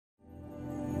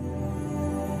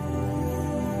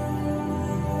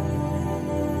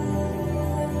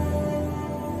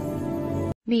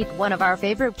Meet one of our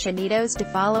favorite chinitos to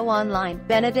follow online,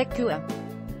 Benedict Cua.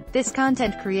 This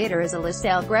content creator is a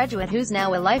LaSalle graduate who's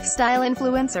now a lifestyle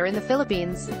influencer in the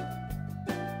Philippines.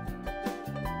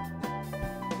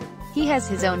 He has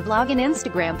his own blog and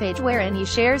Instagram page wherein he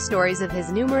shares stories of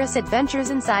his numerous adventures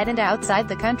inside and outside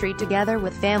the country together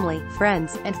with family,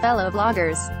 friends, and fellow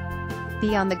vloggers.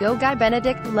 The on-the-go guy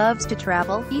Benedict loves to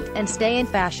travel, eat, and stay in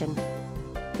fashion.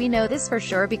 We know this for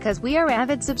sure because we are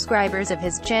avid subscribers of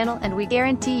his channel, and we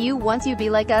guarantee you once you be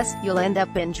like us, you'll end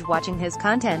up binge-watching his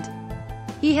content.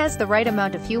 He has the right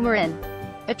amount of humor and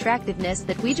attractiveness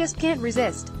that we just can't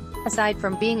resist. Aside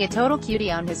from being a total cutie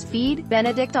on his feed,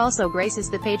 Benedict also graces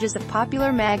the pages of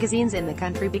popular magazines in the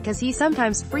country because he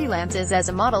sometimes freelances as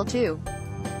a model too.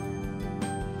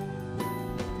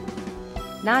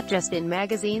 Not just in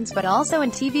magazines but also in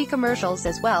TV commercials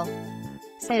as well.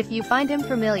 So if you find him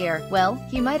familiar, well,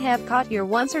 he might have caught you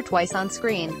once or twice on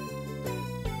screen.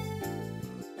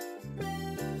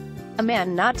 A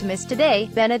man not to miss today,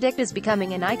 Benedict is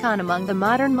becoming an icon among the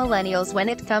modern millennials when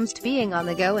it comes to being on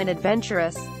the go and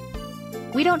adventurous.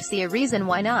 We don't see a reason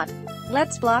why not.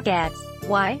 Let's block ads.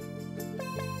 Why?